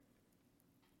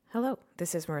Hello,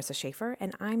 this is Marissa Schaefer,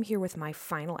 and I'm here with my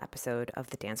final episode of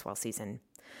the Dancewell season.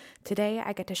 Today,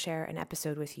 I get to share an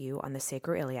episode with you on the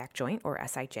sacroiliac joint, or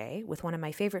SIJ, with one of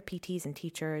my favorite PTs and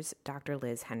teachers, Dr.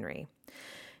 Liz Henry.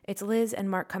 It's Liz and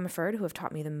Mark Comerford who have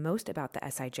taught me the most about the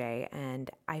SIJ, and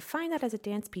I find that as a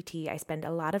dance PT, I spend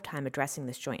a lot of time addressing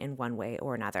this joint in one way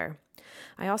or another.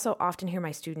 I also often hear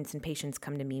my students and patients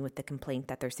come to me with the complaint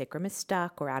that their sacrum is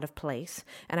stuck or out of place,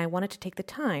 and I wanted to take the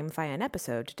time via an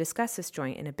episode to discuss this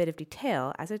joint in a bit of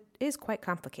detail as it is quite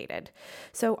complicated.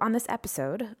 So on this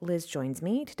episode, Liz joins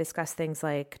me to discuss things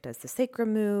like, does the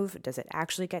sacrum move? Does it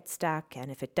actually get stuck? And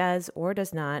if it does or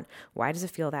does not, why does it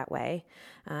feel that way?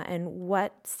 And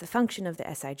what's the function of the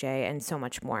SIJ, and so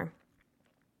much more.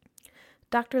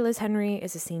 Dr. Liz Henry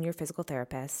is a senior physical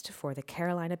therapist for the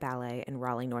Carolina Ballet in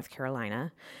Raleigh, North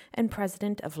Carolina, and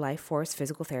president of Life Force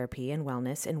Physical Therapy and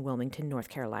Wellness in Wilmington, North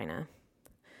Carolina.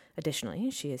 Additionally,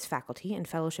 she is faculty and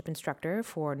fellowship instructor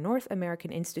for North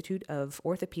American Institute of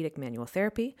Orthopedic Manual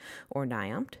Therapy, or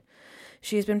NIOMT.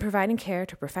 She has been providing care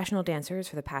to professional dancers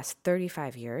for the past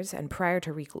 35 years, and prior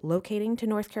to relocating to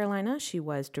North Carolina, she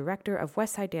was director of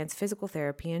Westside Dance Physical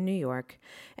Therapy in New York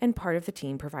and part of the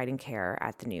team providing care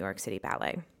at the New York City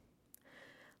Ballet.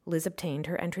 Liz obtained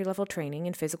her entry-level training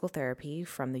in physical therapy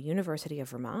from the University of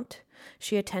Vermont.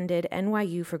 She attended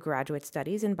NYU for graduate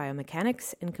studies in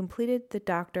biomechanics and completed the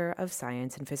Doctor of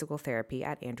Science in Physical Therapy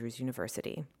at Andrews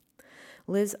University.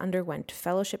 Liz underwent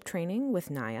fellowship training with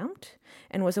NIOMT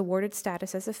and was awarded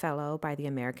status as a fellow by the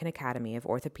American Academy of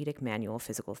Orthopedic Manual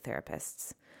Physical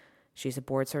Therapists. She's a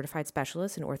board-certified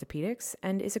specialist in orthopedics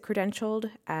and is credentialed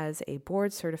as a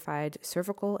board-certified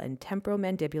cervical and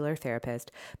temporomandibular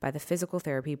therapist by the Physical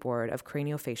Therapy Board of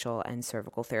Craniofacial and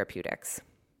Cervical Therapeutics.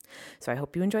 So I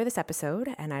hope you enjoy this episode,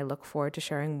 and I look forward to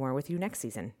sharing more with you next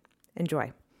season.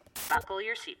 Enjoy. Buckle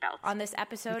your seatbelts. On this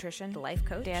episode, nutrition, life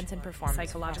coach, dance and performance,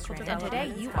 psychological development,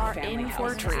 and today you are in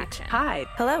for a treat. Hi,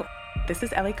 Hello, this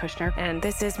is Ellie Kushner, and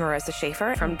this is Marissa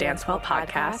Schaefer from Dancewell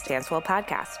Podcast. Dancewell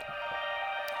Podcast.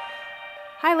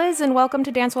 Hi, Liz, and welcome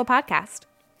to Dancewell Podcast.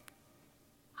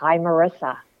 Hi,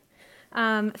 Marissa.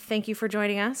 Thank you for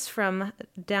joining us from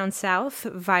down south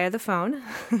via the phone.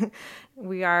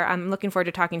 I'm looking forward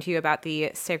to talking to you about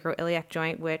the sacroiliac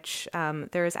joint, which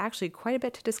there is actually quite a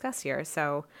bit to discuss here.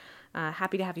 So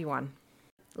happy to have you on.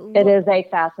 It is a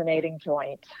fascinating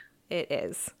joint. It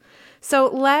is. So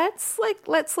let's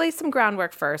lay some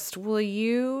groundwork first. Will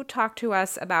you talk to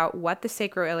us about what the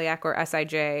sacroiliac or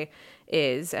SIJ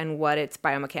is and what its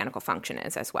biomechanical function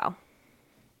is as well?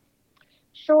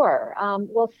 Sure.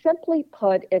 Well, simply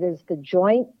put, it is the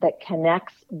joint that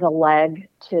connects the leg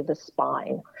to the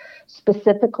spine.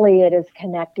 Specifically, it is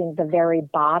connecting the very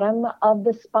bottom of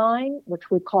the spine, which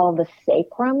we call the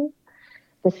sacrum.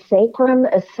 The sacrum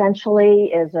essentially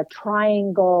is a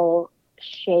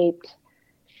triangle-shaped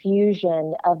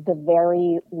fusion of the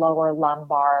very lower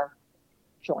lumbar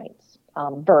joints,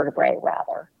 vertebrae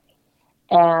rather.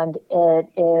 And it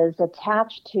is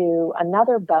attached to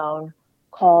another bone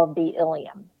called the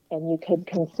ilium. And you could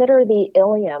consider the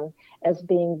ilium as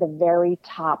being the very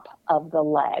top of the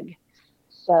leg.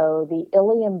 So the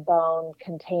ilium bone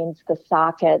contains the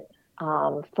socket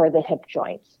for the hip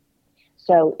joints.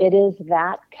 So it is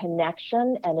that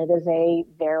connection, and it is a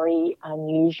very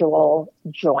unusual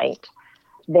joint.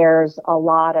 There's a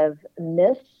lot of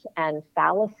myths and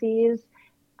fallacies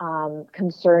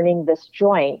concerning this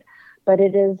joint, but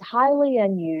it is highly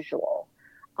unusual.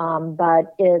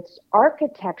 But its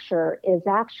architecture is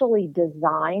actually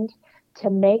designed to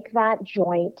make that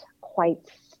joint quite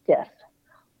stiff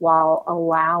while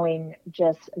allowing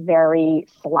just very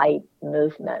slight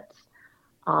movements.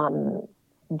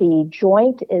 The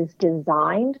joint is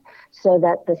designed so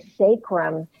that the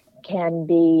sacrum can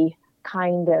be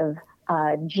kind of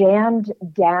jammed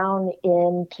down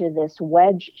into this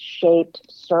wedge-shaped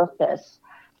surface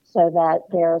so that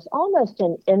there's almost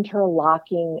an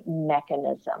interlocking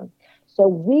mechanism. So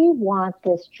we want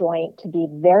this joint to be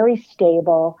very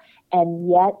stable and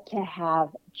yet to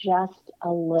have just a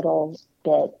little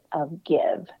bit of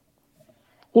give.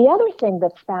 The other thing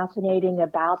that's fascinating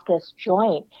about this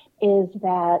joint is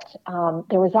that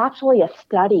there was actually a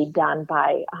study done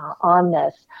on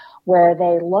this where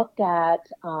they looked at,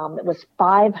 it was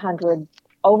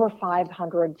over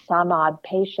 500 some odd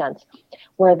patients,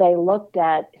 where they looked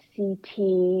at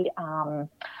CT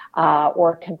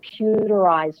or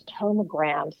computerized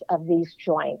tomograms of these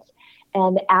joints.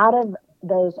 And out of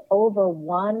those over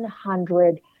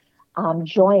 100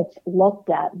 joints looked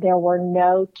at, there were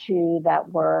no two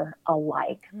that were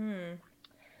alike.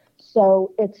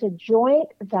 So it's a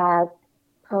joint that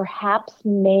perhaps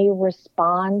may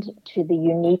respond to the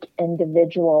unique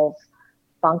individual's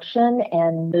function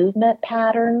and movement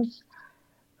patterns.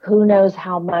 Who knows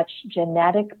how much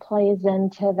genetic plays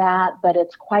into that, but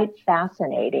it's quite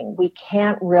fascinating. We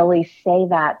can't really say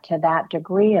that to that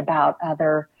degree about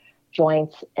other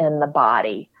joints in the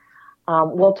body.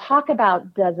 We'll talk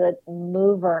about does it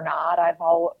move or not.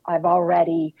 I've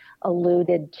already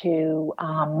alluded to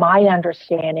my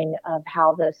understanding of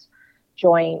how this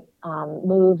joint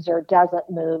moves or doesn't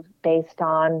move based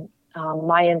on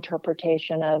my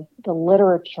interpretation of the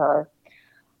literature.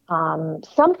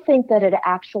 Some think that it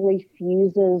actually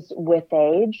fuses with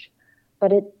age,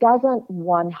 but it doesn't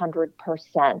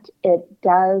 100%. It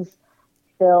does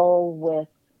fill with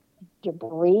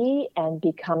debris and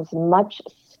becomes much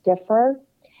stiffer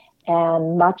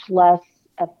and much less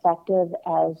effective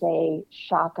as a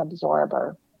shock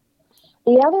absorber.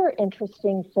 The other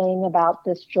interesting thing about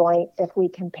this joint, if we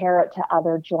compare it to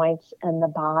other joints in the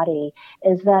body,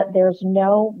 is that there's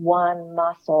no one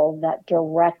muscle that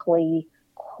directly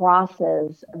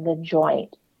crosses the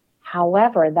joint.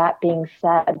 However, that being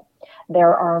said,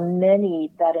 there are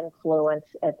many that influence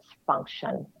its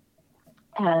function.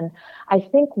 And I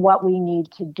think what we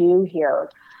need to do here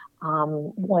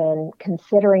when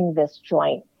considering this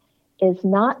joint is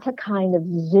not to kind of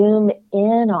zoom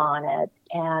in on it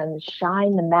and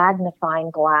shine the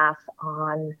magnifying glass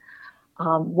on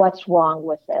what's wrong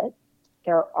with it.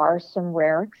 There are some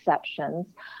rare exceptions,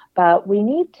 but we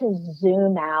need to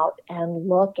zoom out and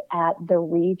look at the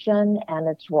region and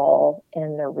its role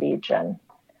in the region.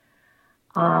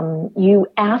 You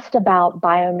asked about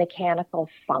biomechanical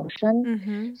function.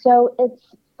 Mm-hmm. So its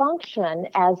function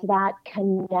as that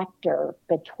connector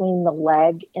between the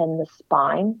leg and the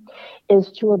spine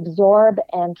is to absorb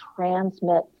and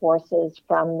transmit forces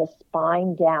from the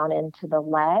spine down into the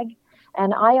leg.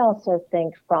 And I also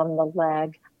think from the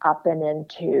leg up and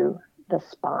into the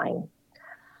spine.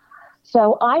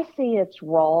 So I see its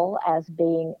role as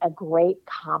being a great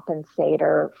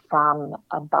compensator from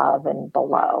above and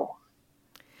below.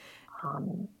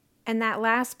 And that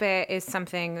last bit is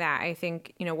something that I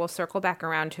think, we'll circle back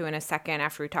around to in a second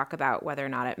after we talk about whether or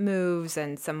not it moves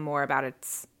and some more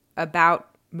about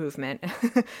movement.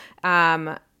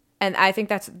 And I think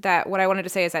that what I wanted to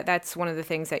say is that that's one of the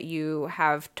things that you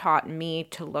have taught me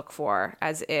to look for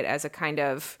as a kind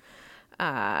of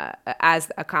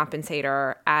as a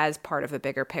compensator, as part of a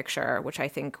bigger picture, which I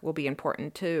think will be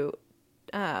important to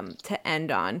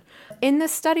end on. In the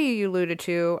study you alluded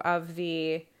to of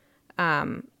the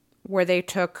where they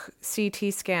took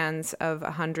CT scans of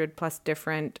 100 plus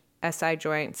different SI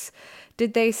joints,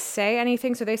 did they say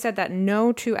anything? So they said that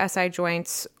no two SI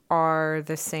joints are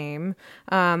the same.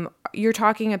 You're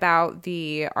talking about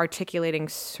the articulating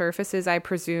surfaces, I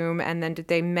presume, and then did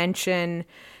they mention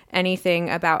anything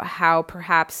about how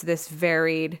perhaps this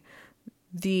varied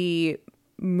the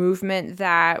movement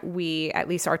that we at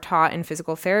least are taught in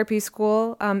physical therapy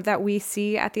school that we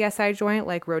see at the SI joint,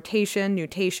 like rotation,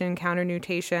 nutation,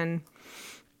 counter-nutation?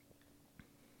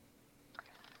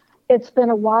 It's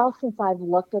been a while since I've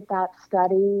looked at that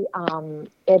study.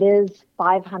 It is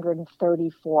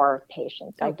 534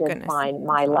 patients. I did find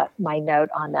my note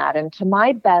on that. And to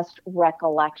my best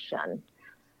recollection,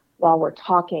 while we're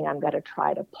talking, I'm going to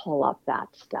try to pull up that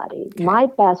study. Okay. My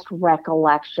best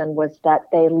recollection was that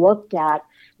they looked at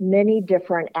many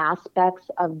different aspects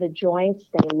of the joints.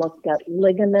 They looked at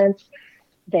ligaments.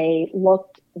 They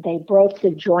broke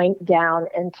the joint down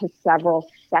into several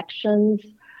sections.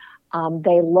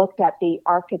 They looked at the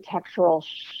architectural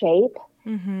shape,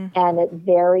 mm-hmm. and it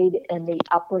varied in the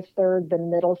upper third, the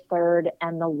middle third,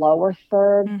 and the lower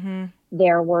third. Mm-hmm.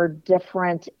 There were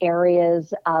different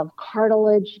areas of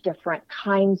cartilage, different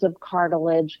kinds of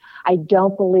cartilage. I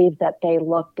don't believe that they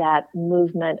looked at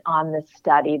movement on this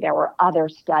study. There were other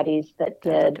studies that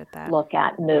did look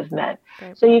at movement.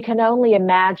 Right. So you can only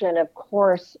imagine, of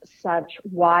course, such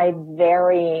wide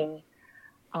varying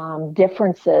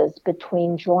differences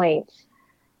between joints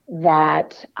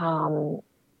that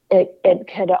it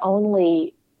could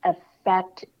only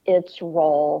affect its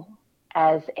role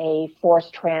as a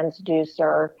force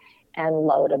transducer and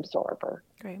load absorber.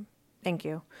 Great. Thank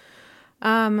you.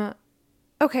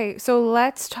 Okay, so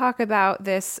let's talk about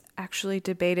this actually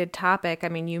debated topic. I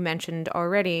mean, you mentioned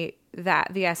already that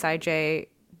the SIJ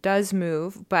does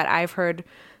move, but I've heard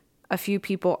a few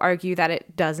people argue that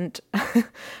it doesn't.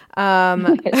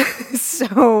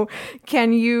 So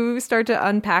can you start to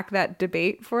unpack that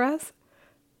debate for us?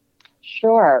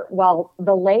 Sure. Well,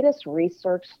 the latest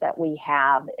research that we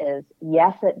have is,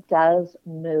 yes, it does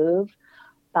move,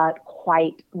 but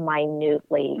quite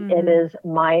minutely. Mm-hmm. It is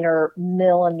minor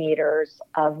millimeters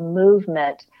of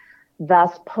movement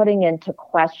thus putting into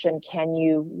question, can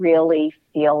you really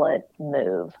feel it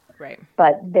move? Right.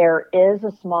 But there is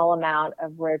a small amount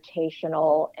of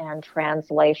rotational and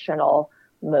translational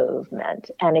movement.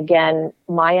 And again,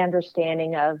 my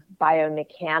understanding of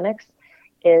biomechanics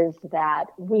is that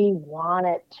we want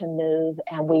it to move,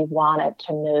 and we want it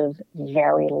to move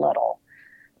very little.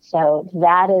 So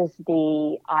that is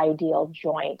the ideal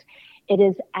joint. It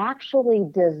is actually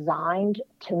designed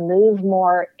to move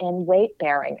more in weight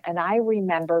bearing. And I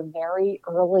remember very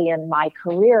early in my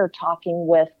career talking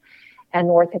with an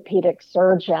orthopedic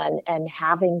surgeon and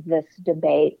having this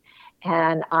debate.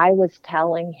 And I was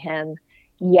telling him,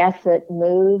 yes, it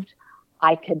moved.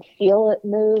 I could feel it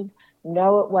move.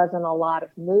 No, it wasn't a lot of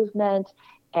movement.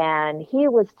 And he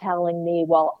was telling me,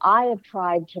 well, I have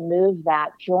tried to move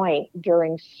that joint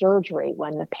during surgery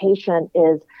when the patient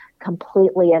is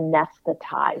completely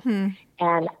anesthetized,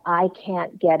 and I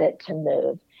can't get it to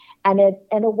move. And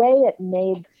in a way, it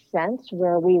made sense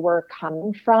where we were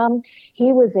coming from.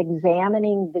 He was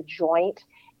examining the joint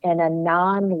in a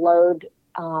non-load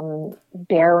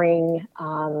bearing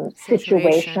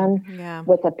situation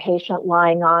with a patient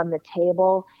lying on the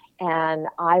table, and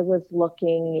I was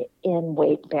looking in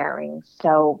weight bearing.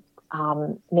 So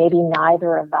maybe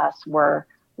neither of us were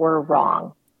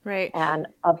wrong. Right. And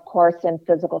of course, in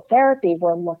physical therapy,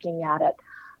 we're looking at it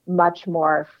much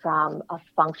more from a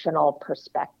functional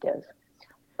perspective.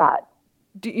 But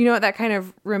you know what that kind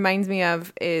of reminds me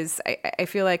of is I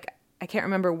feel like I can't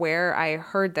remember where I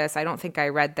heard this. I don't think I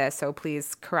read this, so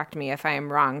please correct me if I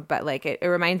am wrong. But like it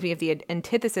reminds me of the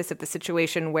antithesis of the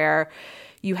situation where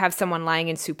you have someone lying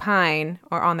in supine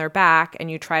or on their back and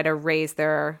you try to raise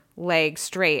their leg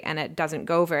straight and it doesn't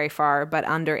go very far. But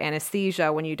under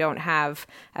anesthesia, when you don't have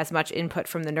as much input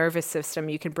from the nervous system,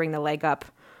 you can bring the leg up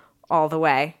all the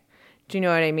way. Do you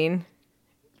know what I mean?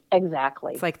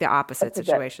 Exactly. It's like the opposite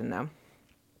situation, though.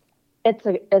 It's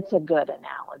a good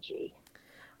analogy.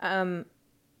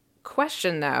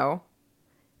 Question though,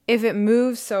 if it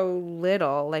moves so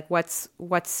little, like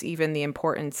what's even the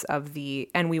importance of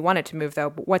and we want it to move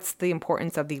though, but what's the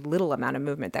importance of the little amount of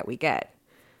movement that we get?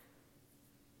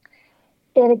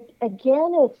 Again,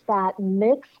 it's that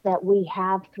mix that we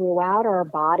have throughout our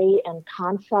body and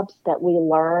concepts that we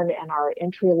learn in our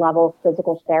entry-level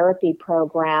physical therapy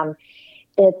program.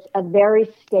 It's a very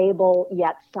stable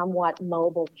yet somewhat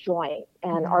mobile joint.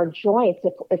 And our joints,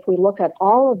 if we look at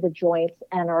all of the joints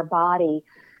in our body,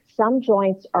 some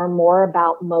joints are more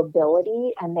about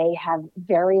mobility and they have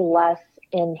very less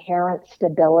inherent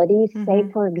stability. Say,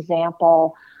 for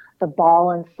example, the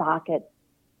ball and socket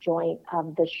joint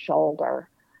of the shoulder.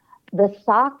 The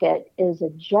socket is a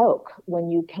joke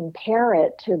when you compare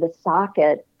it to the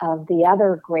socket of the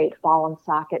other great ball and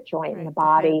socket joint in the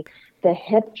body, the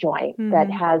hip joint, that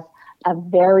has a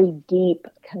very deep,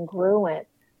 congruent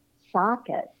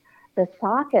socket. The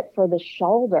socket for the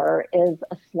shoulder is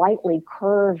a slightly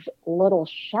curved little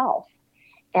shelf.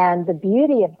 And the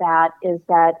beauty of that is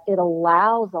that it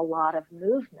allows a lot of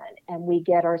movement, and we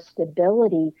get our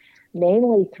stability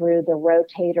mainly through the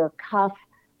rotator cuff,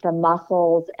 the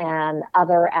muscles, and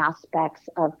other aspects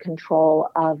of control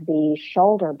of the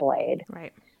shoulder blade.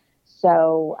 Right.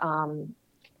 So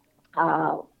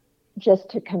just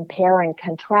to compare and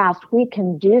contrast, we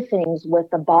can do things with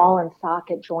the ball and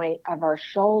socket joint of our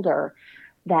shoulder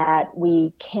that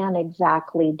we can't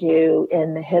exactly do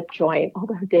in the hip joint,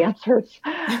 although dancers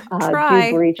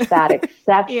do reach that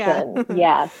exception.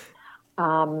 Yes.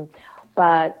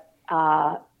 But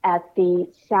at the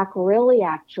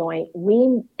sacroiliac joint,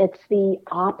 it's the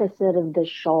opposite of the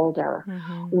shoulder.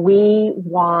 We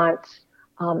want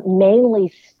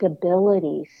mainly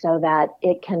stability so that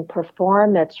it can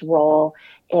perform its role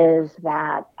as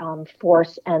that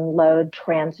force and load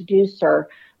transducer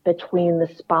between the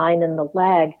spine and the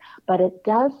leg. But it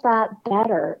does that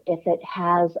better if it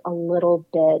has a little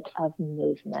bit of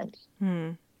movement.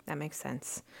 That makes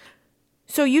sense.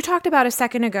 So you talked about a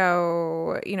second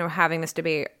ago, having this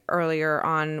debate earlier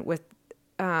on with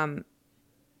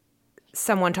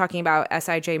someone talking about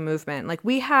SIJ movement. Like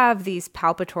we have these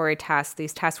palpatory tests,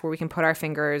 these tests where we can put our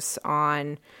fingers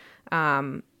on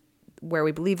where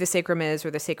we believe the sacrum is or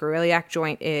the sacroiliac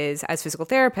joint is as physical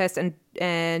therapists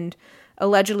and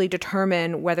allegedly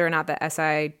determine whether or not the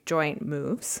SI joint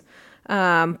moves.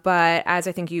 But as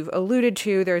I think you've alluded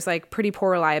to, there's like pretty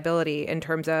poor reliability in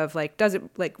terms of what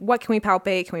can we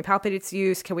palpate? Can we palpate its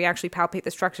use? Can we actually palpate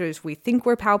the structures we think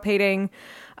we're palpating?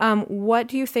 What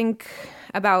do you think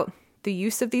about the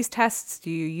use of these tests? Do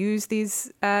you use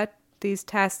these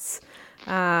tests?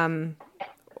 And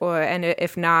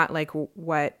if not,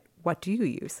 what do you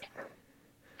use?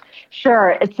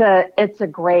 Sure. It's a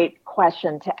great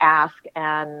question to ask.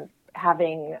 And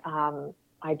having,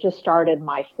 I just started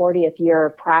my 40th year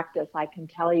of practice, I can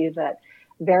tell you that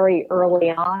very early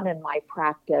on in my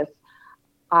practice,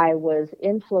 I was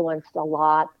influenced a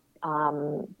lot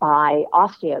by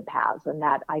osteopaths, and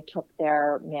that I took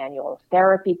their manual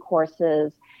therapy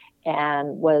courses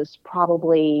and was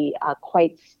probably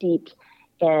quite steeped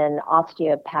in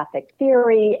osteopathic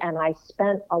theory. And I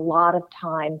spent a lot of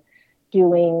time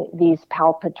doing these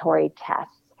palpatory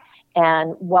tests.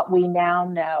 And what we now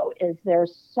know is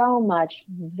there's so much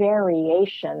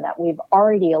variation that we've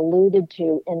already alluded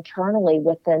to internally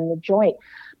within the joint,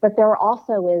 but there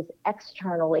also is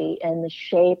externally in the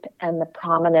shape and the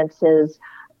prominences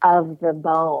of the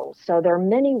bone. So there are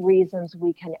many reasons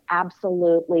we can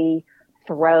absolutely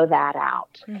throw that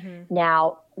out. Mm-hmm.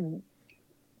 Now,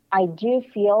 I do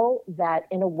feel that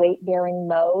in a weight-bearing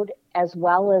mode, as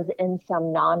well as in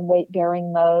some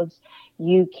non-weight-bearing modes,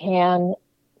 you can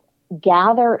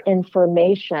gather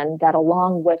information that,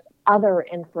 along with other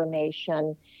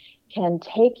information, can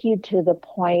take you to the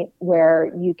point where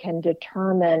you can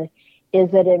determine,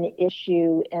 is it an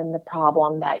issue in the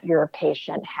problem that your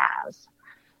patient has?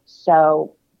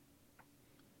 So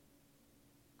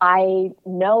I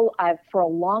know for a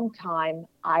long time,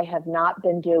 I have not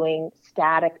been doing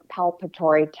static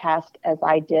palpatory tests as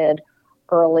I did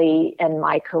early in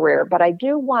my career, but I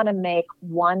do want to make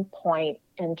one point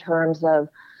in terms of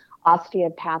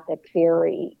osteopathic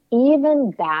theory. Even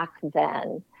back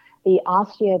then, the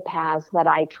osteopaths that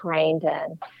I trained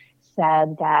in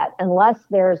said that unless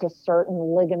there's a certain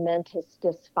ligamentous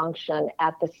dysfunction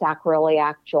at the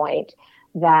sacroiliac joint,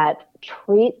 that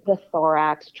treat the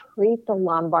thorax, treat the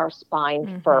lumbar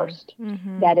spine first.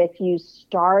 Mm-hmm. That if you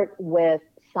start with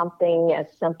something as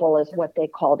simple as what they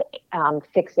called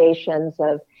fixations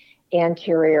of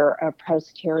anterior or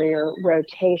posterior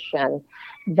rotation,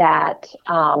 that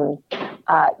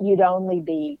you'd only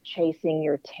be chasing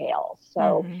your tail.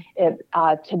 So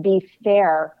to be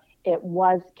fair, it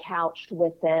was couched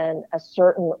within a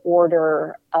certain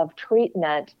order of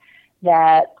treatment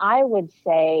that I would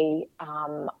say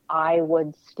I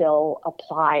would still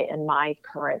apply in my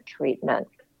current treatment.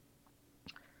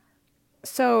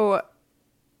 So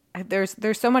there's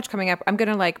so much coming up. I'm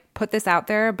going to put this out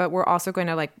there, but we're also going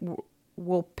to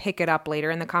we'll pick it up later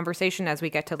in the conversation as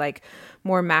we get to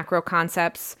more macro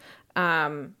concepts,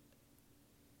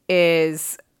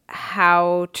 is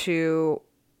how to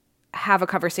have a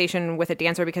conversation with a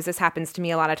dancer, because this happens to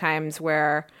me a lot of times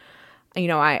where,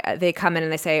 they come in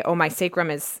and they say, oh, my sacrum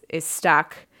is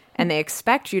stuck, and they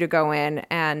expect you to go in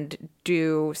and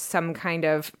do some kind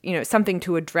of, something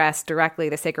to address directly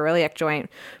the sacroiliac joint.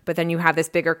 But then you have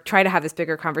try to have this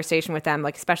bigger conversation with them,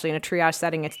 especially in a triage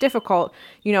setting, it's difficult.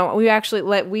 We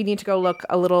need to go look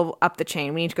a little up the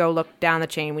chain. We need to go look down the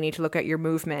chain. We need to look at your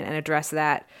movement and address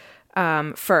that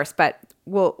first. But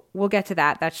we'll get to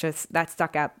that. That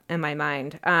stuck out in my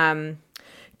mind.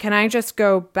 Can I just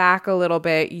go back a little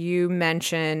bit? You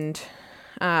mentioned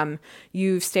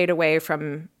you've stayed away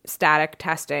from static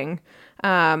testing.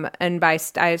 And by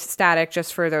static,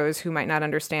 just for those who might not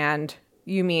understand,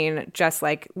 you mean just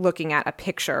looking at a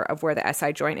picture of where the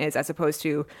SI joint is as opposed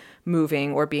to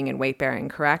moving or being in weight bearing,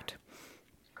 correct?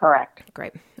 Correct.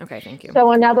 Great. Okay, thank you.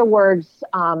 So in other words,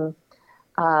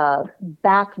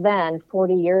 back then,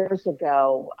 40 years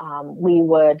ago, we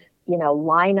would,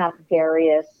 line up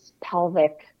various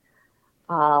pelvic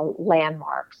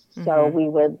landmarks. Mm-hmm. So we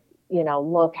would,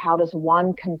 look, how does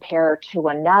one compare to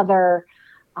another?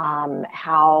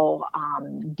 How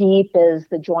deep is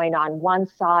the joint on one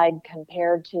side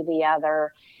compared to the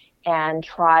other? And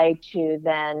try to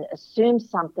then assume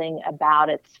something about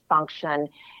its function.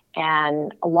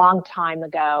 And a long time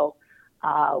ago,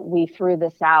 we threw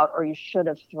this out, or you should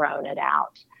have thrown it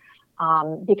out,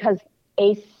 because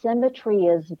asymmetry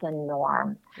is the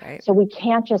norm. Right. So we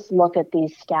can't just look at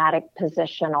these static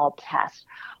positional tests.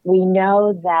 We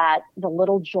know that the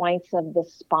little joints of the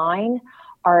spine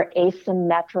are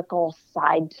asymmetrical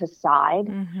side to side,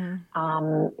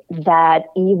 that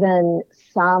even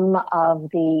some of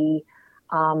the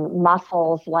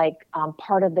muscles,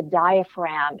 part of the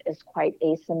diaphragm, is quite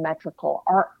asymmetrical.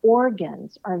 Our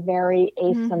organs are very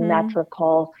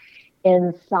asymmetrical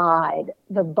inside.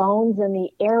 The bones in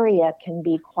the area can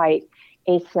be quite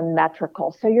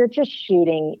asymmetrical. So you're just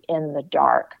shooting in the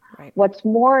dark. Right. What's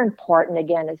more important,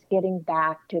 again, is getting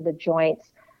back to the joint's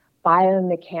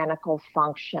biomechanical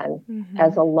function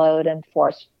as a load and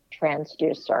force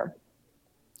transducer.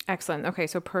 Excellent. Okay,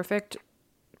 so perfect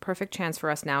chance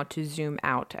for us now to zoom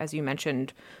out, as you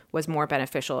mentioned, was more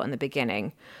beneficial in the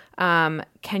beginning. Can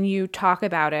you talk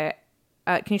about it?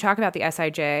 Can you talk about the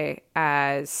SIJ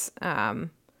as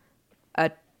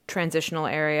transitional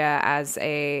area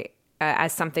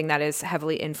as something that is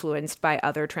heavily influenced by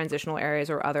other transitional areas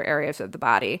or other areas of the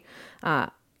body.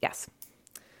 Yes.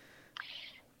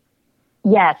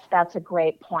 Yes, that's a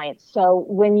great point. So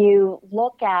when you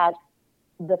look at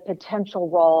the potential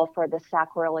role for the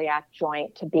sacroiliac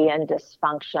joint to be in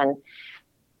dysfunction,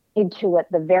 you need to,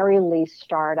 at the very least,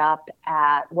 start up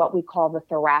at what we call the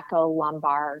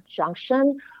thoracolumbar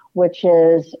junction, which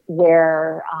is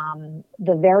where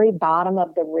the very bottom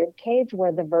of the rib cage,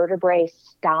 where the vertebrae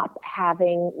stop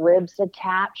having ribs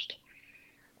attached,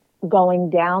 going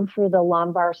down through the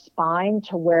lumbar spine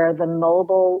to where the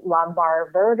mobile lumbar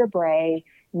vertebrae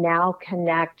now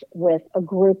connect with a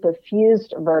group of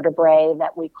fused vertebrae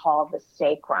that we call the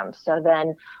sacrum. So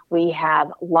then we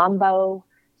have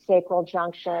lumbosacral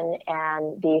junction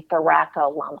and the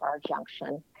thoracolumbar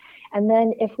junction. And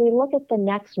then if we look at the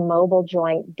next mobile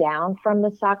joint down from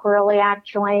the sacroiliac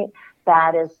joint,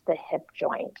 that is the hip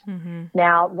joint. Mm-hmm.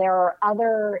 Now, there are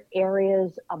other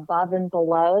areas above and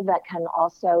below that can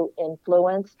also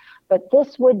influence, but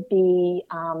this would be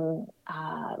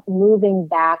moving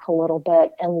back a little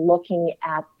bit and looking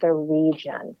at the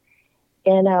region.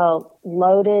 In a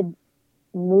loaded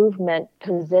movement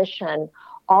position,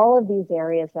 all of these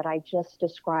areas that I just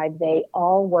described, they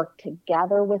all work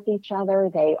together with each other.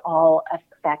 They all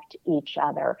affect each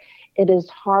other. It is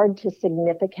hard to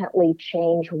significantly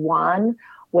change one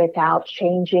without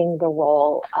changing the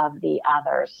role of the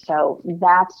others. So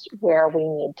that's where we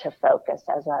need to focus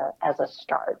as a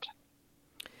start.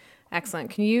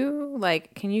 Excellent. Can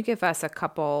you give us a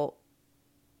couple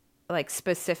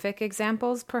specific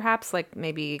examples, perhaps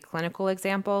maybe clinical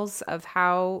examples of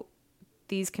how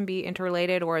these can be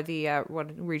interrelated, or the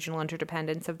regional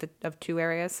interdependence of two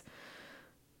areas?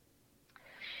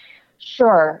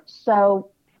 Sure. So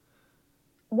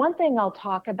one thing I'll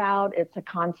talk about, it's a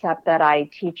concept that I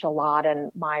teach a lot in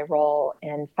my role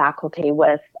in faculty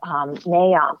with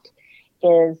NAIOMT,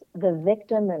 is the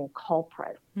victim and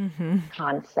culprit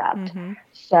concept. Mm-hmm.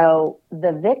 So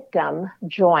the victim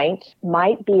joint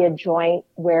might be a joint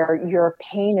where your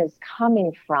pain is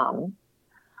coming from,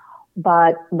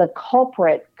 but the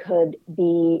culprit could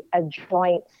be a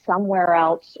joint somewhere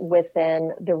else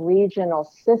within the regional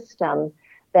system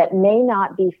that may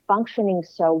not be functioning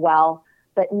so well,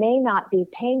 but may not be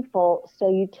painful. So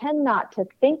you tend not to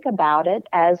think about it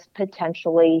as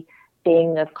potentially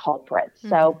being a culprit. Mm-hmm.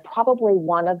 So probably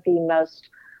one of the most,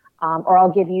 or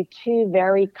I'll give you two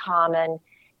very common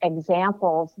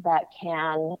examples that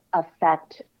can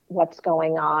affect what's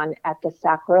going on at the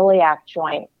sacroiliac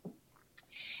joint.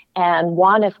 And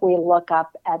one, if we look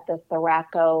up at the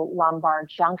thoracolumbar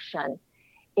junction,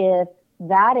 if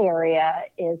that area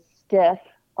is stiff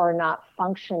or not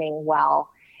functioning well,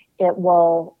 it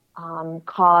will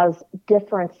cause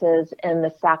differences in the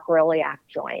sacroiliac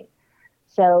joint.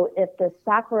 So if the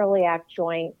sacroiliac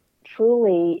joint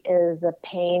truly is a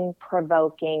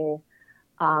pain-provoking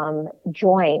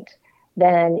joint,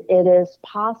 then it is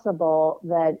possible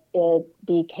that it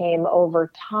became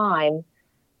over time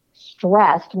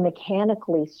stressed,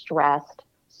 mechanically stressed,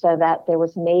 so that there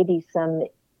was maybe some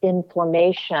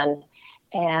inflammation.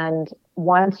 And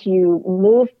once you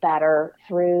move better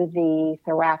through the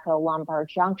thoracolumbar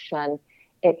junction,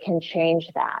 it can change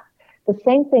that. The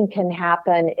same thing can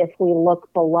happen if we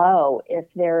look below. If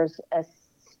there's a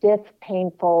stiff,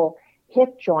 painful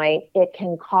hip joint, it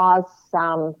can cause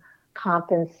some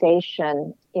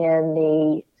compensation in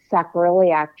the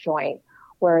sacroiliac joint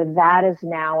where that is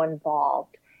now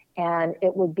involved. And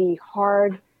it would be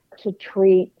hard to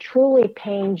treat truly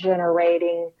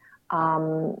pain-generating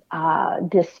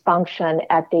dysfunction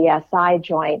at the SI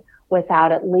joint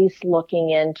without at least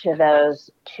looking into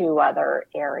those two other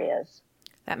areas.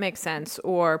 That makes sense.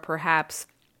 Or perhaps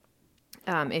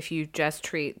if you just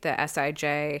treat the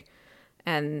SIJ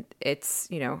and it's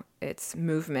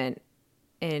movement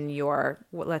in your,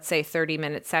 let's say,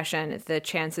 30-minute session, the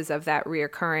chances of that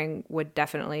reoccurring would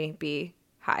definitely be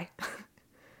high.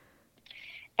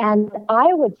 And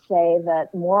I would say that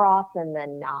more often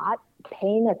than not,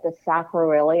 pain at the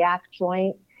sacroiliac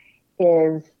joint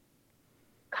is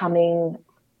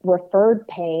referred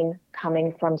pain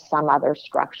coming from some other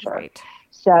structure. Right.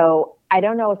 So I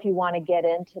don't know if you want to get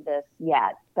into this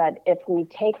yet, but if we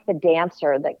take the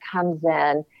dancer that comes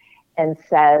in and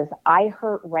says, I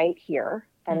hurt right here,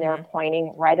 and they're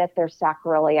pointing right at their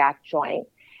sacroiliac joint,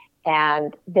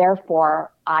 and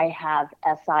therefore I have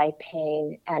SI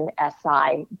pain and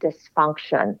SI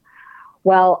dysfunction.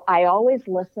 Well, I always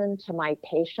listen to my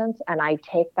patients and I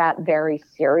take that very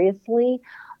seriously,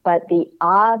 but the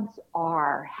odds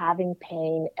are having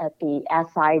pain at the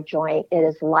SI joint, it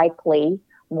is likely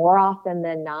more often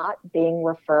than not being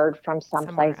referred from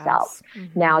someplace else.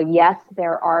 Mm-hmm. Now, yes,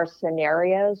 there are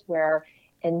scenarios where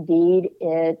indeed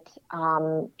it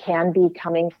can be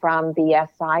coming from the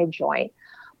SI joint,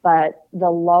 but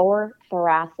the lower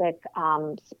thoracic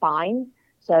spine,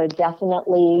 so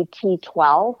definitely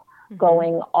T12,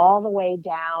 going all the way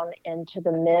down into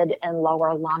the mid and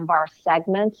lower lumbar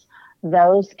segments,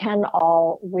 those can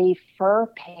all refer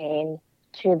pain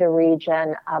to the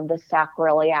region of the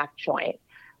sacroiliac joint.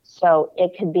 So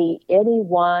it could be any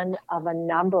one of a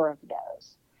number of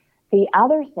those. The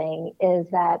other thing is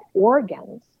that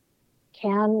organs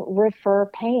can refer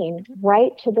pain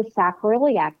right to the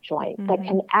sacroiliac joint that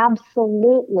can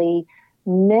absolutely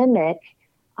mimic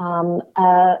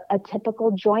a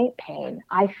typical joint pain.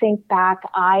 I think back,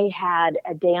 I had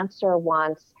a dancer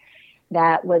once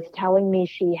that was telling me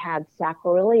she had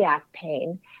sacroiliac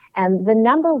pain. And the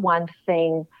number one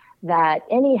thing that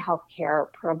any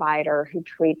healthcare provider who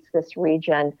treats this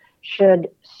region should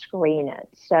screen it.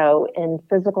 So in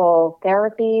physical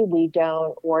therapy, we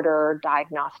don't order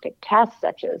diagnostic tests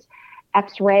such as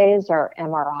X-rays or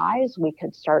MRIs. We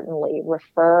could certainly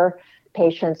refer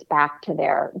patients back to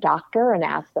their doctor and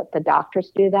ask that the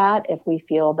doctors do that if we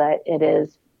feel that it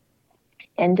is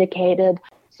indicated.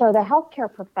 So the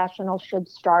healthcare professional should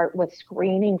start with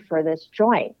screening for this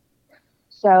joint.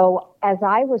 So as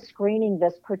I was screening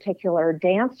this particular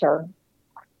dancer,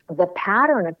 the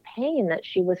pattern of pain that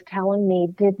she was telling me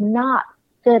did not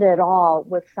fit at all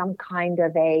with some kind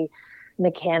of a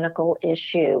mechanical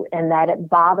issue, and that it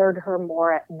bothered her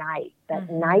more at night, that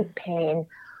night pain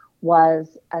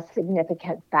was a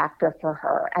significant factor for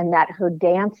her, and that her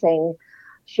dancing,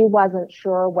 she wasn't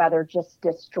sure whether just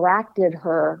distracted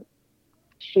her.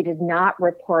 She did not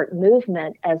report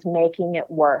movement as making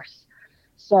it worse.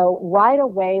 So right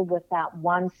away with that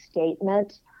one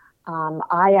statement,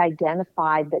 I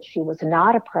identified that she was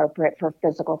not appropriate for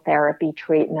physical therapy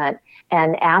treatment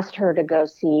and asked her to go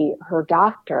see her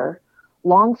doctor.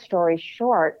 Long story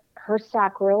short, her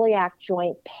sacroiliac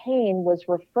joint pain was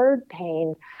referred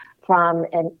pain from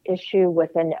an issue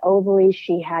with an ovary.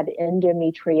 She had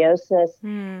endometriosis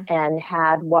and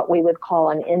had what we would call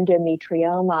an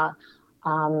endometrioma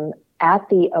at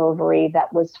the ovary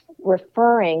that was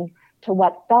referring to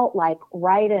what felt like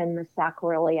right in the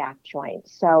sacroiliac joint.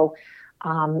 So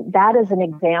that is an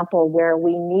example where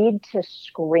we need to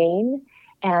screen.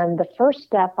 And the first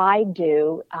step I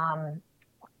do,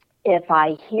 if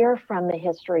I hear from the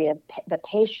history of the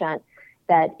patient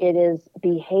that it is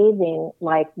behaving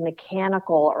like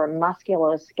mechanical or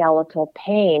musculoskeletal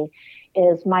pain,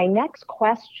 is my next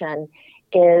question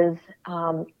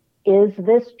is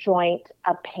this joint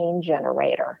a pain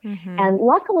generator? And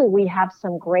luckily we have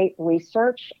some great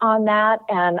research on that.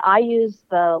 And I use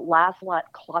the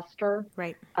Laslett cluster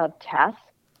of tests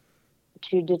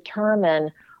to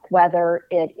determine whether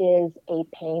it is a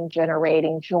pain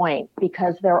generating joint,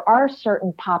 because there are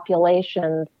certain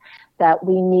populations that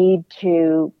we need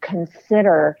to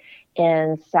consider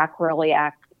in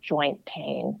sacroiliac joint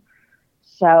pain.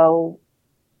 So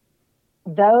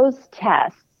those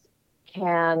tests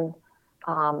can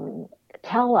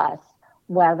tell us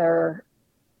whether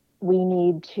we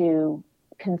need to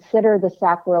consider the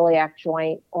sacroiliac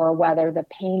joint or whether the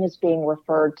pain is being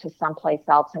referred to someplace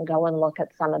else, and go and look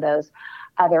at some of those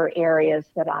other areas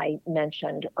that I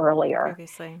mentioned earlier.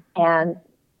 Obviously. And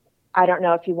I don't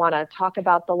know if you want to talk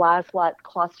about the Laslett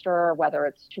cluster or whether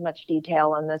it's too much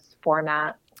detail in this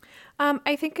format.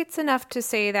 I think it's enough to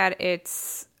say that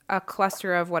it's a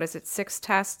cluster of, 6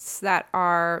 tests that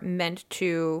are meant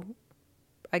to,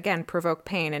 again, provoke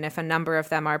pain. And if a number of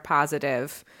them are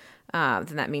positive,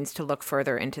 then that means to look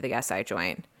further into the SI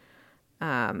joint.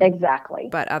 Exactly.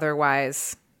 But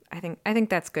otherwise, I think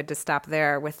that's good to stop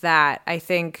there with that. I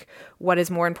think what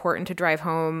is more important to drive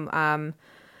home,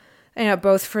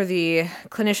 both for the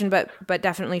clinician, but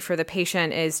definitely for the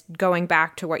patient, is going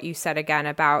back to what you said again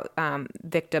about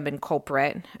victim and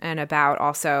culprit, and about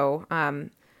also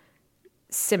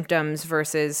symptoms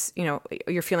versus,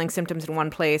 you're feeling symptoms in one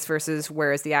place versus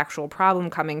where is the actual problem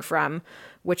coming from,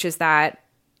 which is that,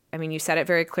 you said it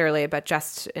very clearly, but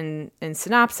just in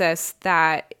synopsis,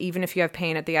 that even if you have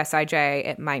pain at the SIJ,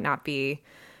 it might not be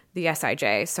the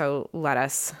SIJ. So let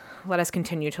us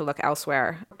continue to look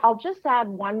elsewhere. I'll just add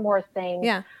one more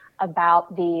thing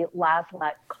about the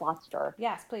Laslett cluster.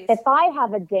 Yes, please. If I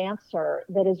have a dancer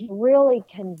that is really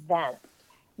convinced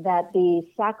that the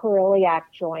sacroiliac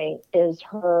joint is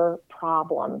her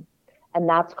problem and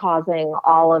that's causing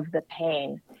all of the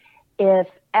pain, if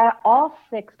all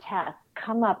 6 tests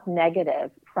come up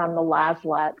negative from the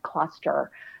Laslett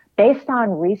cluster, based on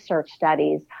research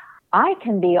studies, I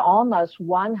can be almost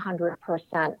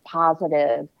 100%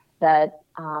 positive that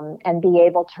and be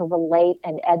able to relate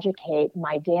and educate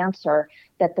my dancer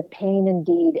that the pain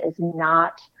indeed is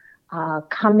not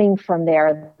coming from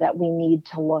there, that we need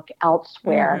to look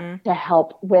elsewhere to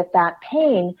help with that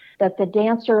pain that the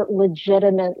dancer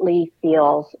legitimately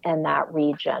feels in that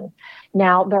region.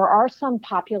 Now, there are some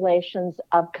populations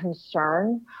of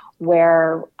concern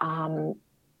where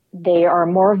they are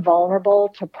more vulnerable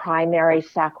to primary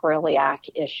sacroiliac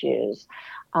issues.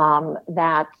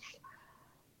 That's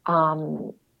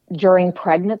during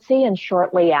pregnancy and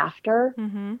shortly after.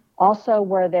 Also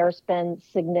where there's been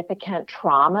significant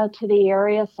trauma to the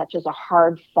area, such as a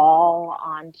hard fall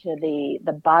onto the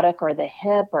buttock or the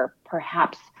hip, or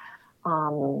perhaps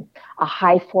a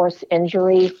high force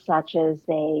injury, such as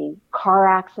a car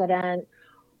accident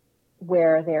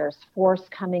where there's force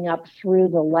coming up through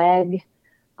the leg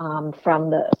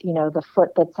from the foot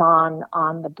that's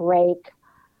on the brake.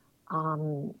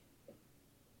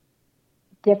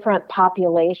 Different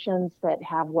populations that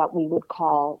have what we would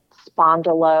call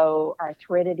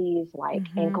spondyloarthritides, like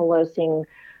ankylosing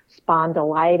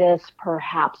spondylitis,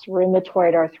 perhaps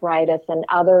rheumatoid arthritis, and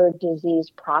other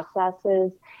disease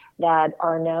processes that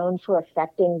are known for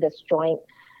affecting this joint,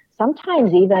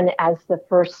 sometimes even as the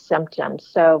first symptom.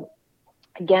 So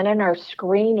again, in our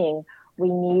screening, we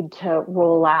need to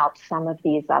rule out some of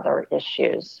these other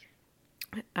issues.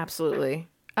 Absolutely.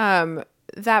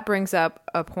 That brings up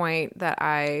a point that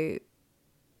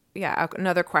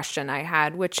another question I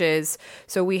had, which is,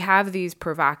 so we have these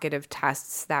provocative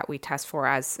tests that we test for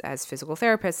as physical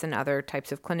therapists and other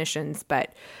types of clinicians,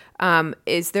 but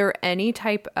is there any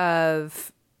type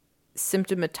of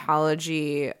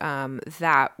symptomatology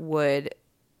that would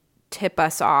tip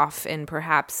us off in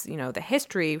perhaps, the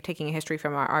history, taking a history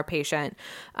from our patient,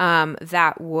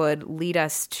 that would lead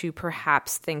us to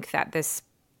perhaps think that this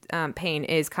pain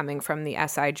is coming from the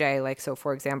SIJ? Like, so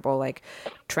for example, like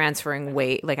transferring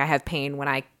weight, like I have pain when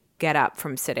I get up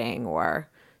from sitting or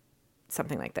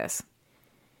something like this.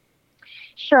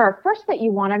 Sure. First, that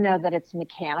you want to know that it's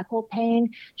mechanical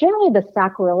pain. Generally, the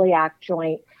sacroiliac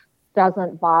joint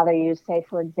doesn't bother you, say,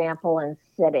 for example, in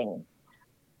sitting.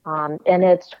 In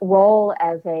its role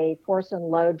as a force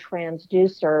and load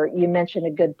transducer, you mentioned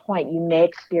a good point. You may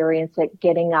experience it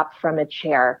getting up from a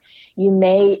chair. You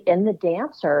may, in the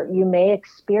dancer, you may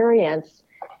experience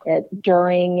it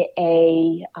during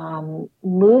a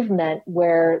movement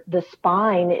where the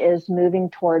spine is moving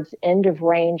towards end of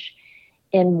range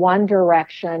in one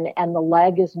direction and the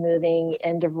leg is moving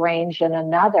end of range in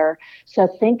another. So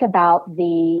think about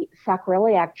the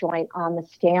sacroiliac joint on the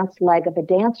stance leg of a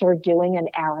dancer doing an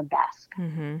arabesque.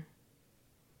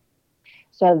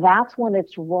 So that's when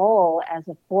its role as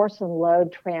a force and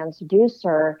load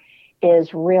transducer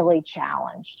is really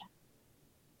challenged.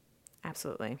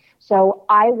 Absolutely. So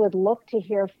I would look to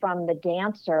hear from the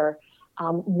dancer,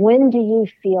 when do you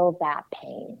feel that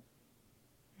pain?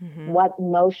 What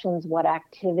motions, what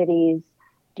activities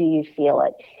do you feel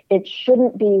it? It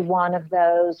shouldn't be one of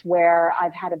those where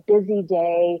I've had a busy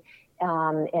day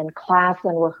in class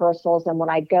and rehearsals, and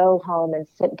when I go home and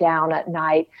sit down at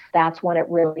night, that's when it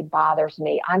really bothers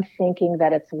me. I'm thinking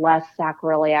that it's less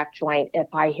sacroiliac joint if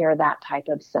I hear that type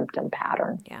of symptom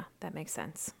pattern. Yeah, that makes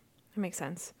sense.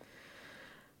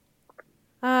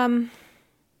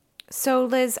 So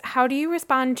Liz, how do you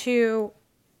respond to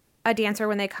a dancer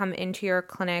when they come into your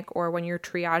clinic or when you're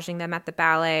triaging them at the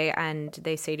ballet and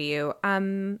they say to you,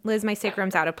 Liz, my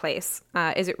sacrum's out of place.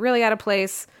 Is it really out of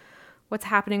place? What's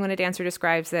happening when a dancer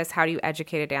describes this? How do you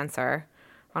educate a dancer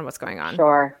on what's going on?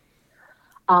 Sure.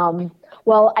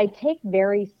 Well, I take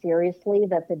very seriously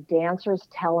that the dancer's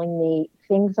telling me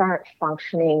things aren't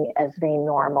functioning as they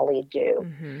normally do.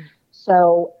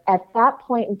 So at that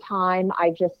point in time,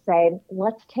 I just say,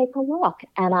 let's take a look.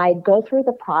 And I go through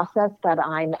the process that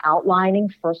I'm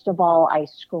outlining. First of all, I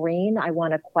screen. I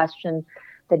want to question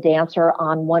the dancer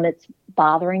on when it's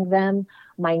bothering them.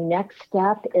 My next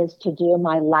step is to do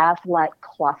my Laslett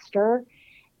cluster.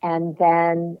 And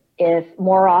then if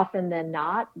more often than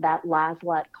not, that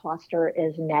Laslett cluster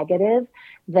is negative,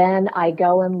 then I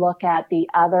go and look at the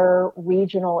other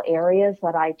regional areas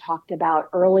that I talked about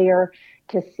earlier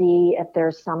to see if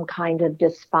there's some kind of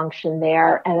dysfunction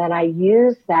there. And then I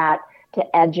use that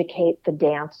to educate the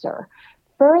dancer.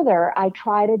 Further, I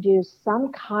try to do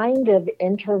some kind of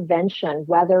intervention,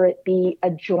 whether it be a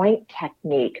joint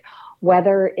technique,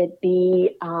 whether it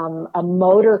be a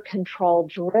motor control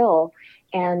drill,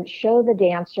 and show the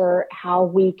dancer how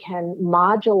we can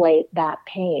modulate that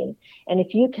pain. And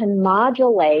if you can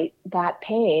modulate that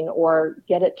pain or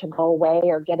get it to go away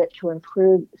or get it to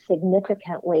improve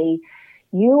significantly,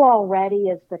 you already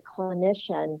as the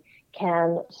clinician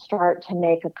can start to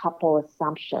make a couple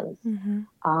assumptions.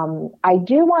 I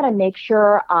do want to make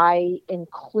sure I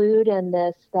include in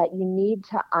this that you need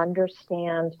to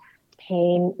understand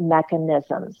pain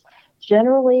mechanisms.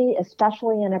 Generally,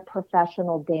 especially in a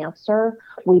professional dancer,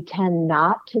 we tend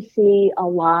not to see a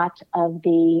lot of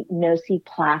the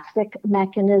nociplastic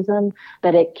mechanism,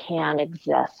 but it can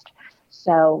exist.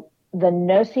 So the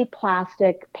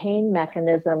nociplastic pain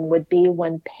mechanism would be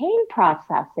when pain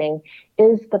processing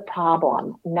is the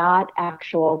problem, not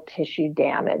actual tissue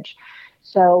damage.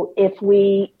 So if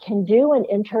we can do an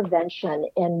intervention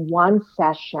in one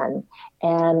session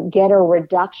and get a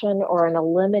reduction or an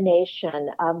elimination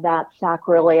of that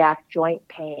sacroiliac joint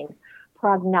pain,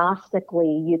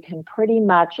 prognostically, you can pretty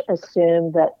much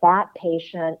assume that that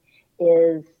patient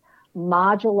is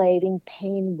modulating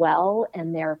pain well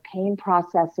in their pain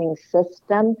processing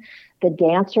system. The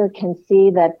dancer can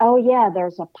see that, oh yeah,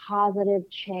 there's a positive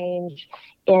change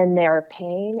in their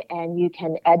pain, and you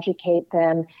can educate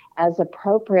them as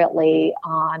appropriately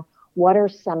on what are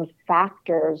some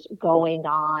factors going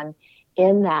on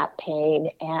in that pain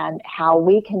and how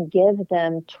we can give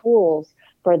them tools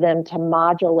for them to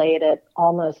modulate it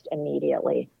almost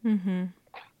immediately.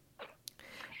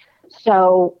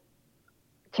 So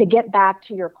to get back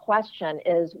to your question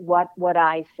is what would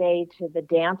I say to the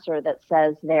dancer that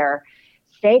says their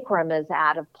sacrum is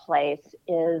out of place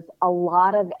is a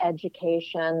lot of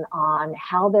education on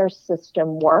how their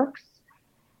system works,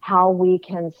 how we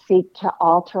can seek to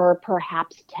alter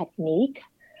perhaps technique,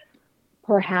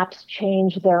 perhaps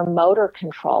change their motor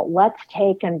control. Let's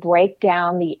take and break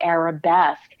down the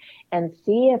arabesque and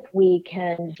see if we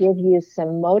can give you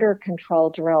some motor control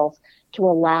drills to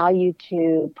allow you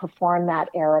to perform that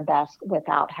arabesque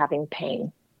without having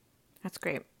pain. That's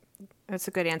great. That's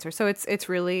a good answer. So it's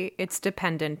really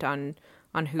dependent on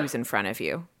who's in front of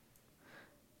you.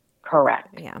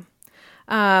 Correct. Yeah.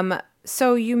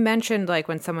 So you mentioned like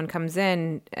when someone comes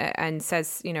in and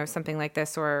says, something like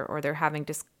this, or they're having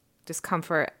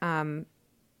discomfort in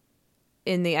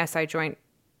the SI joint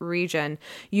region.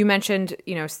 You mentioned,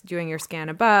 doing your scan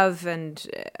above and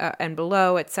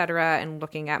below, et cetera, and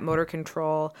looking at motor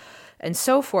control and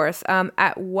so forth.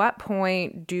 At what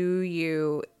point do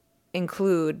you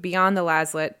include, beyond the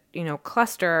Laslett,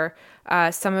 cluster,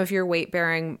 some of your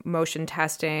weight-bearing motion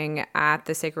testing at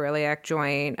the sacroiliac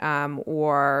joint,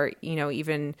 or,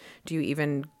 even do you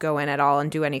even go in at all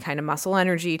and do any kind of muscle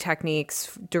energy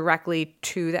techniques directly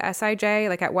to the SIJ?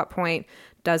 Like, at what point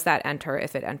does that enter,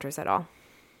 if it enters at all?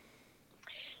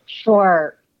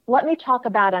 Sure. Let me talk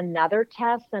about another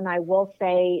test, and I will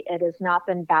say it has not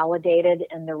been validated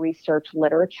in the research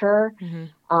literature.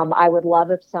 I would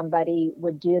love if somebody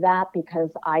would do that because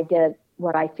I get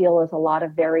what I feel is a lot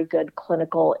of very good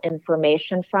clinical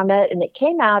information from it. And it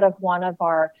came out of one of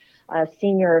our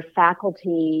senior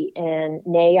faculty in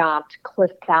NAIOP,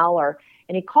 Cliff Fowler,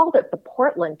 and he called it the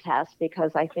Portland test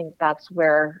because I think that's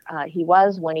where he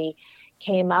was when he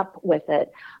came up with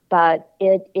it. But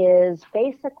it is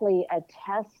basically a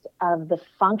test of the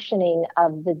functioning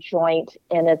of the joint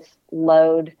in its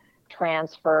load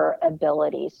transfer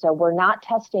ability. So we're not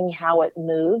testing how it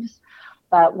moves,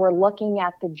 but we're looking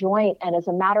at the joint and, as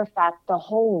a matter of fact, the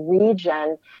whole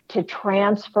region to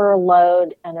transfer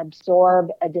load and absorb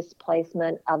a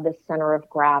displacement of the center of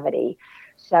gravity.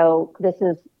 So this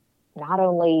is not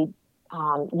only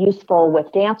useful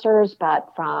with dancers,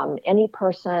 but from any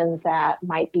person that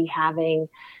might be having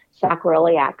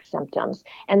sacroiliac symptoms.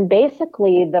 And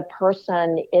basically, the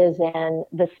person is in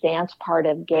the stance part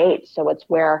of gait. So it's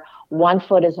where one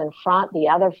foot is in front, the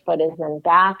other foot is in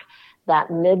back, that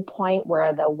midpoint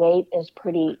where the weight is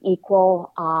pretty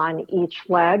equal on each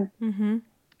leg.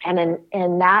 And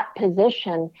in that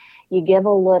position, you give a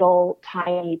little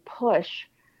tiny push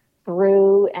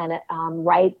through and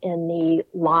right in the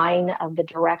line of the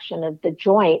direction of the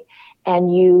joint,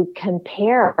 and you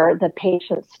compare the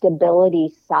patient's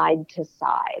stability side to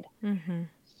side.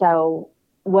 So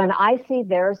when I see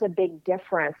there's a big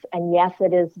difference, and yes,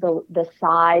 it is the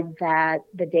side that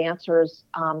the dancer's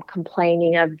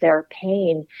complaining of their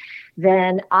pain,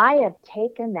 then I have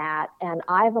taken that and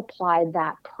I've applied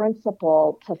that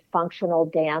principle to functional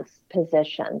dance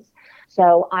positions.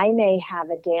 So I may have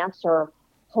a dancer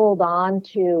hold on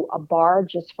to a bar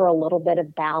just for a little bit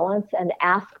of balance and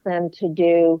ask them to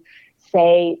do,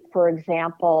 say, for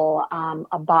example,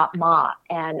 a battement.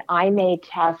 And I may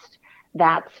test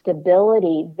that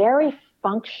stability very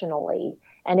functionally.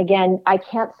 And again, I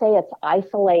can't say it's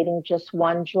isolating just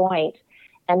one joint,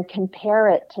 and compare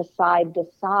it to side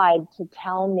to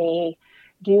tell me,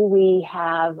 do we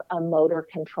have a motor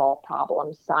control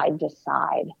problem side to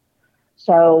side?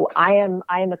 So I am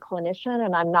a clinician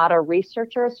and I'm not a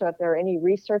researcher. So if there are any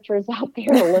researchers out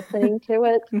there listening to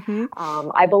it,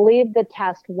 I believe the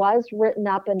test was written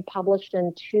up and published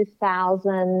in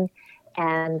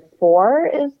 2004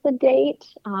 is the date,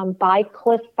 by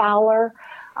Cliff Fowler.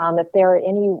 If there are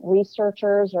any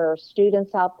researchers or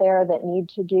students out there that need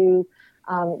to do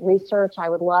research, I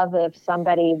would love if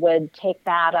somebody would take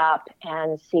that up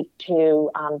and seek to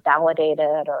validate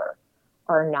it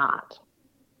or not.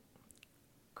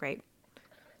 Great.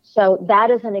 So that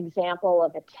is an example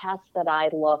of a test that I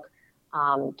look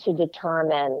to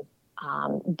determine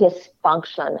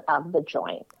dysfunction of the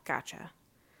joint. Gotcha.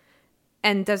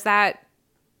 And does that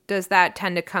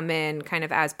tend to come in kind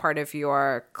of as part of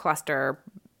your cluster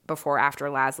before after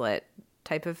Laslett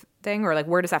type of thing, or like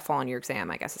where does that fall in your exam,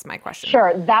 I guess is my question.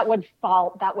 Sure, that would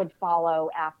follow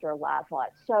after Laslett.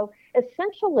 So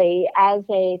essentially, as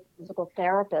a physical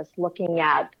therapist looking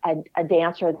at a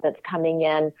dancer that's coming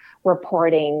in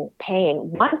reporting pain,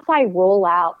 once I rule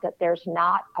out that there's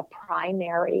not a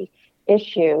primary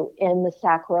issue in the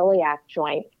sacroiliac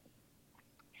joint,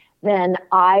 then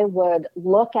I would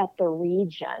look at the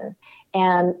region,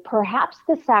 and perhaps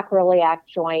the sacroiliac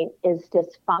joint is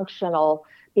dysfunctional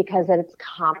because it's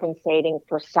compensating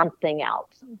for something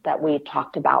else that we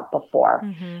talked about before.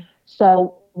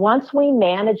 So once we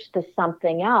manage the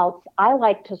something else, I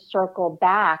like to circle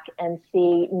back and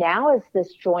see, now is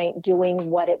this joint doing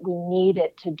what we need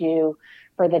it to do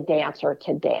for the dancer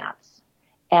to dance?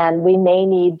 And we may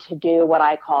need to do what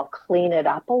I call clean it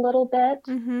up a little bit.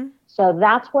 So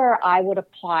that's where I would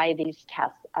apply these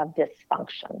tests of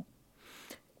dysfunction.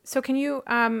 So can you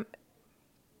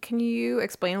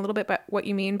explain a little bit about what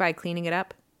you mean by cleaning it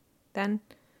up then?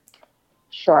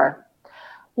 Sure.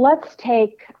 Let's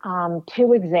take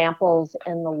two examples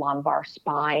in the lumbar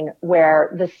spine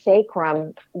where the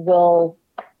sacrum will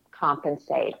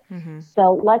compensate.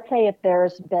 So let's say if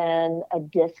there's been a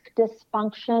disc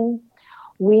dysfunction,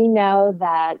 we know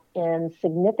that in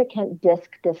significant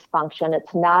disc dysfunction,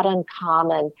 it's not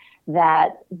uncommon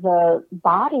that the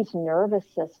body's nervous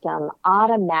system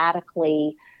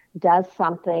automatically does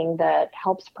something that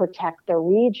helps protect the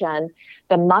region.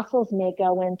 The muscles may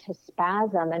go into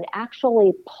spasm and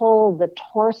actually pull the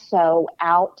torso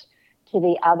out to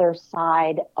the other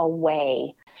side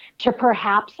away to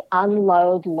perhaps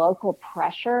unload local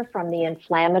pressure from the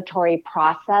inflammatory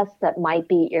process that might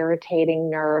be irritating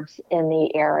nerves in the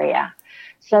area.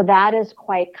 So that is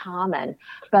quite common.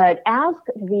 But as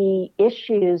the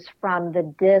issues from the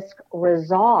disc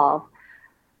resolve,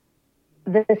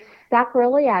 the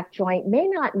sacroiliac joint may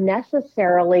not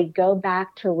necessarily go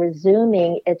back to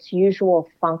resuming its usual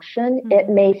function. It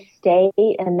may stay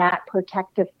in that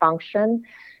protective function.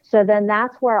 So then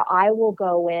that's where I will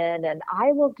go in and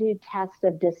I will do tests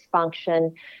of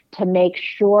dysfunction to make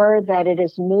sure that it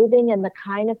is moving in the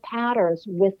kind of patterns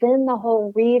within the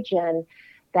whole region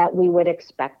that we would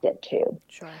expect it to.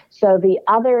 Sure. So the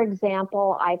other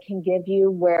example I can give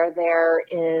you where there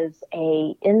is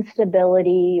a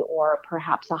instability or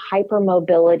perhaps a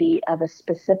hypermobility of a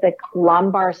specific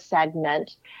lumbar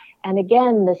segment, and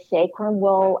again, the sacrum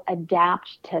will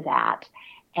adapt to that.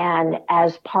 And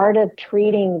as part of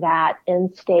treating that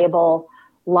unstable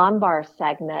lumbar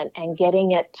segment and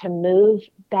getting it to move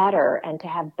better and to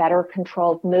have better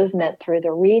controlled movement through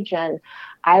the region,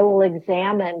 I will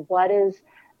examine what is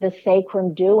the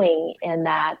sacrum doing in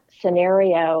that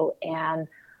scenario, and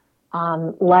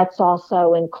let's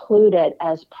also include it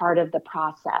as part of the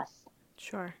process.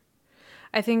 Sure.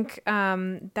 I think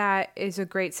that is a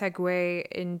great segue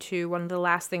into one of the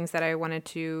last things that I wanted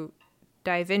to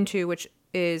dive into, which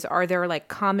is, are there like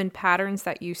common patterns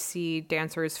that you see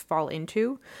dancers fall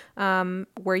into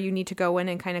where you need to go in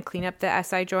and kind of clean up the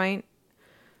SI joint?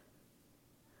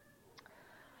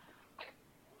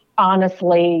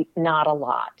 Honestly, not a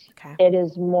lot. Okay. It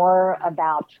is more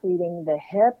about treating the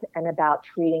hip and about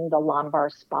treating the lumbar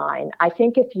spine. I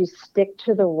think if you stick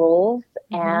to the rules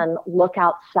and look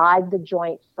outside the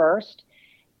joint first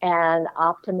and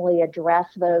optimally address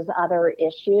those other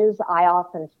issues, I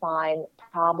often find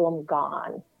problem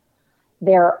gone.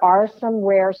 There are some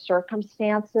rare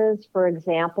circumstances, for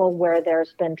example, where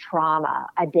there's been trauma.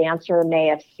 A dancer may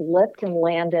have slipped and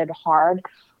landed hard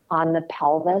on the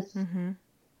pelvis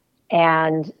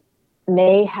and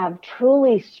may have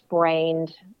truly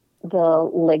sprained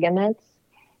the ligaments.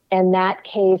 In that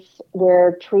case,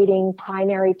 we're treating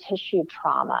primary tissue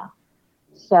trauma.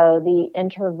 So the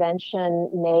intervention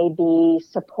may be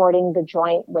supporting the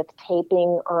joint with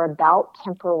taping or a belt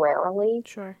temporarily.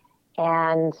 Sure.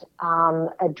 And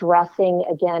addressing,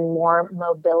 again, more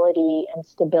mobility and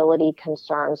stability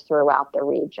concerns throughout the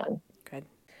region. Good.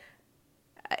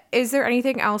 Is there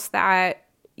anything else that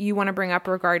you want to bring up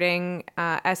regarding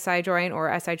SI joint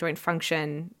or SI joint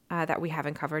function that we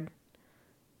haven't covered?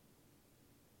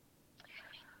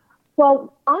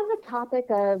 Well, on the topic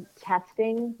of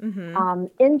testing,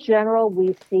 in general,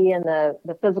 we see in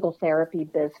the physical therapy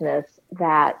business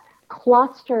that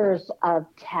clusters of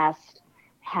tests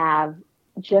have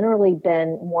generally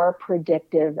been more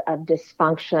predictive of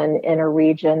dysfunction in a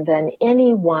region than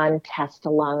any one test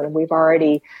alone. We've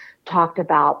already talked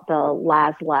about the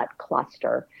Laslett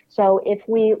cluster. So if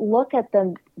we look at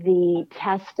the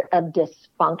test of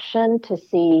dysfunction to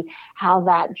see how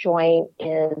that joint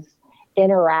is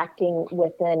interacting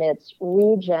within its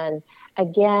region,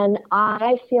 again,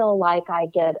 I feel like I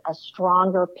get a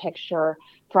stronger picture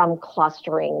from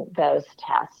clustering those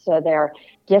tests. So there are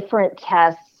different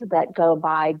tests that go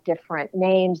by different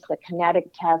names, the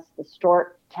kinetic test, the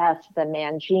Stork test, the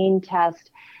Mangine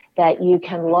test, that you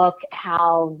can look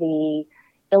how the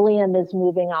ilium is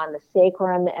moving on the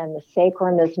sacrum and the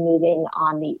sacrum is moving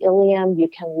on the ilium. You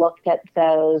can look at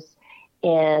those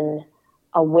in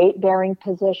a weight-bearing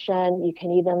position. You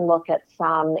can even look at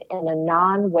some in a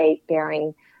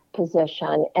non-weight-bearing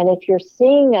position. And if you're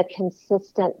seeing a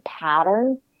consistent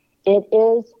pattern, it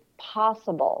is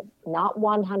possible, not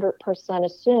 100%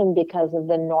 assumed because of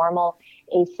the normal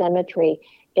asymmetry,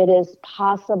 it is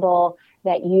possible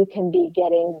that you can be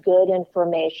getting good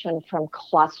information from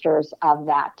clusters of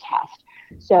that test.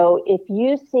 So if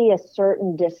you see a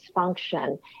certain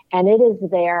dysfunction and it is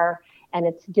there and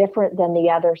it's different than the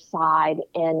other side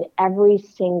in every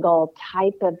single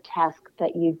type of test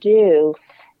that you do,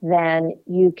 then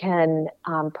you can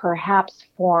perhaps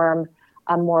form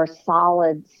a more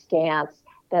solid stance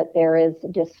that there is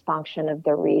dysfunction of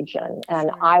the region. And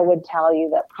sure. I would tell you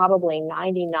that probably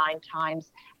 99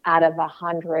 times out of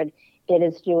 100, it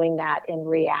is doing that in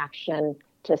reaction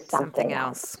to something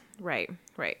else. Right.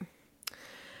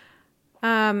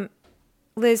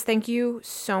 Liz, thank you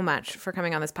so much for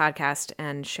coming on this podcast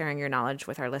and sharing your knowledge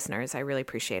with our listeners. I really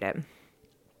appreciate it.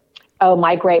 Oh,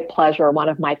 my great pleasure. One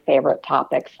of my favorite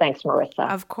topics. Thanks,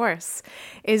 Marissa. Of course.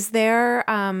 Is there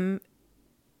any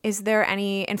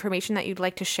information that you'd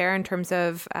like to share in terms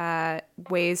of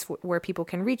ways where people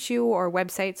can reach you or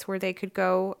websites where they could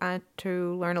go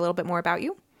to learn a little bit more about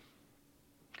you?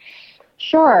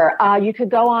 Sure. You could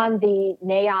go on the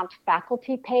NAIOMP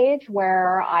faculty page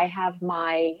where I have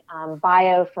my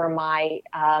bio for my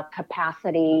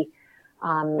capacity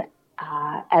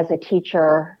as a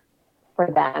teacher for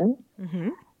them. Mm-hmm.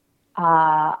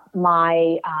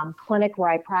 My clinic where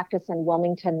I practice in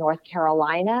Wilmington, North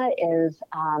Carolina is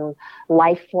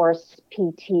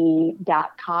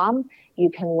lifeforcept.com.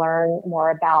 You can learn more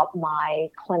about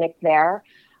my clinic there.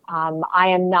 I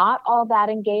am not all that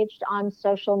engaged on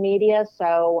social media,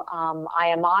 so I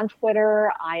am on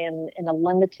Twitter. I am in a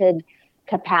limited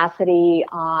capacity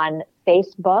on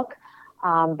Facebook,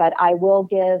 but I will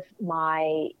give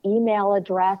my email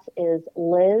address is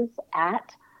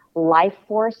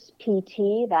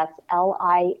liz@lifeforcept, that's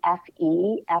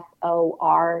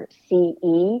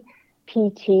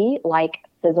LIFEFORCEPT, like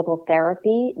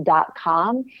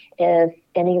physicaltherapy.com, if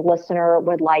any listener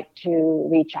would like to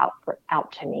reach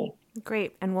out to me.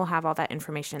 Great. And we'll have all that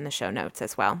information in the show notes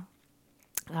as well.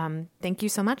 Thank you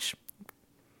so much.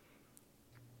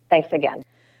 Thanks again.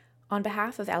 On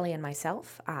behalf of Ellie and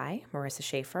myself, I, Marissa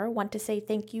Schaefer, want to say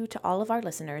thank you to all of our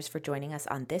listeners for joining us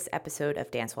on this episode of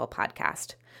Dancewell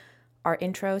Podcast. Our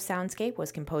intro soundscape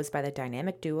was composed by the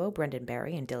dynamic duo Brendan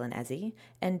Barry and Dylan Ezzy,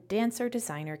 and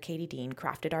dancer-designer Katie Dean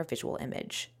crafted our visual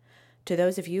image. To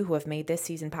those of you who have made this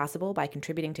season possible by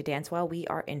contributing to Dancewell, we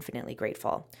are infinitely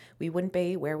grateful. We wouldn't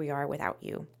be where we are without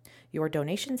you. Your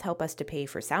donations help us to pay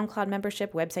for SoundCloud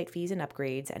membership, website fees and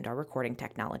upgrades, and our recording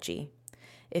technology.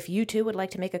 If you too would like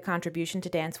to make a contribution to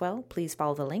Dancewell, please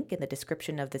follow the link in the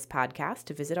description of this podcast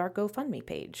to visit our GoFundMe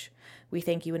page. We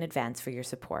thank you in advance for your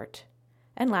support.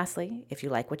 And lastly, if you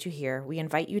like what you hear, we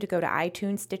invite you to go to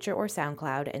iTunes, Stitcher, or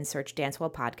SoundCloud and search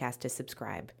Dancewell Podcast to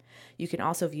subscribe. You can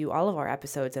also view all of our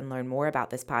episodes and learn more about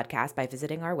this podcast by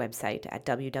visiting our website at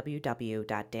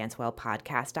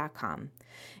www.dancewellpodcast.com.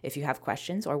 If you have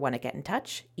questions or want to get in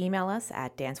touch, email us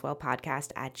at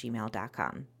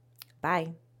dancewellpodcast@gmail.com.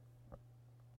 Bye.